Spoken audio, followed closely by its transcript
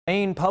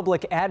Maine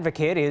Public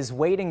Advocate is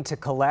waiting to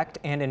collect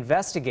and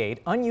investigate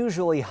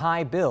unusually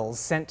high bills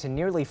sent to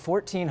nearly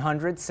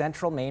 1,400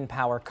 Central Maine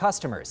Power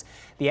customers.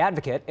 The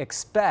Advocate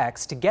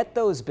expects to get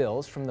those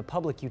bills from the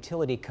Public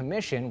Utility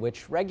Commission,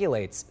 which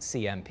regulates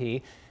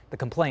CMP. The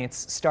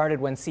complaints started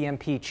when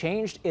CMP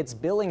changed its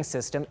billing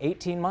system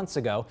 18 months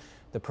ago.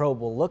 The probe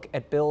will look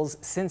at bills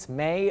since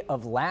May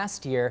of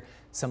last year,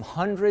 some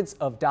hundreds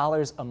of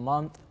dollars a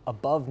month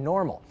above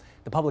normal.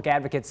 The Public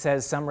Advocate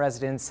says some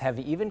residents have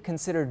even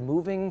considered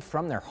moving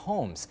from their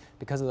homes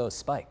because of those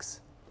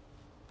spikes.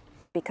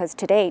 Because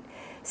to date,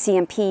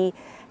 CMP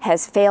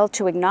has failed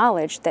to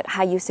acknowledge that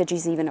high usage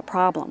is even a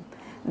problem.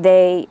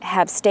 They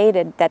have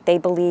stated that they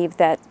believe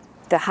that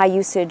the high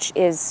usage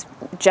is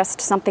just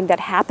something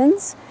that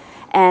happens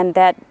and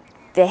that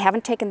they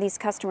haven't taken these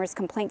customers'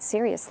 complaints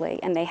seriously,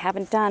 and they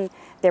haven't done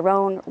their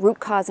own root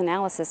cause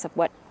analysis of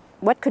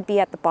what could be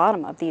at the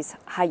bottom of these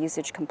high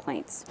usage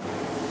complaints.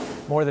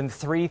 More than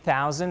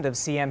 3,000 of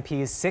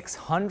CMP's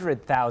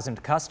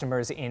 600,000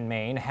 customers in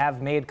Maine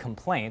have made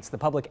complaints. The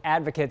Public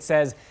Advocate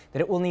says that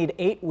it will need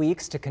 8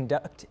 weeks to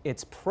conduct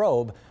its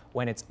probe.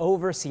 When it's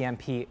over,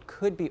 CMP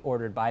could be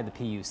ordered by the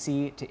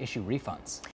PUC to issue refunds.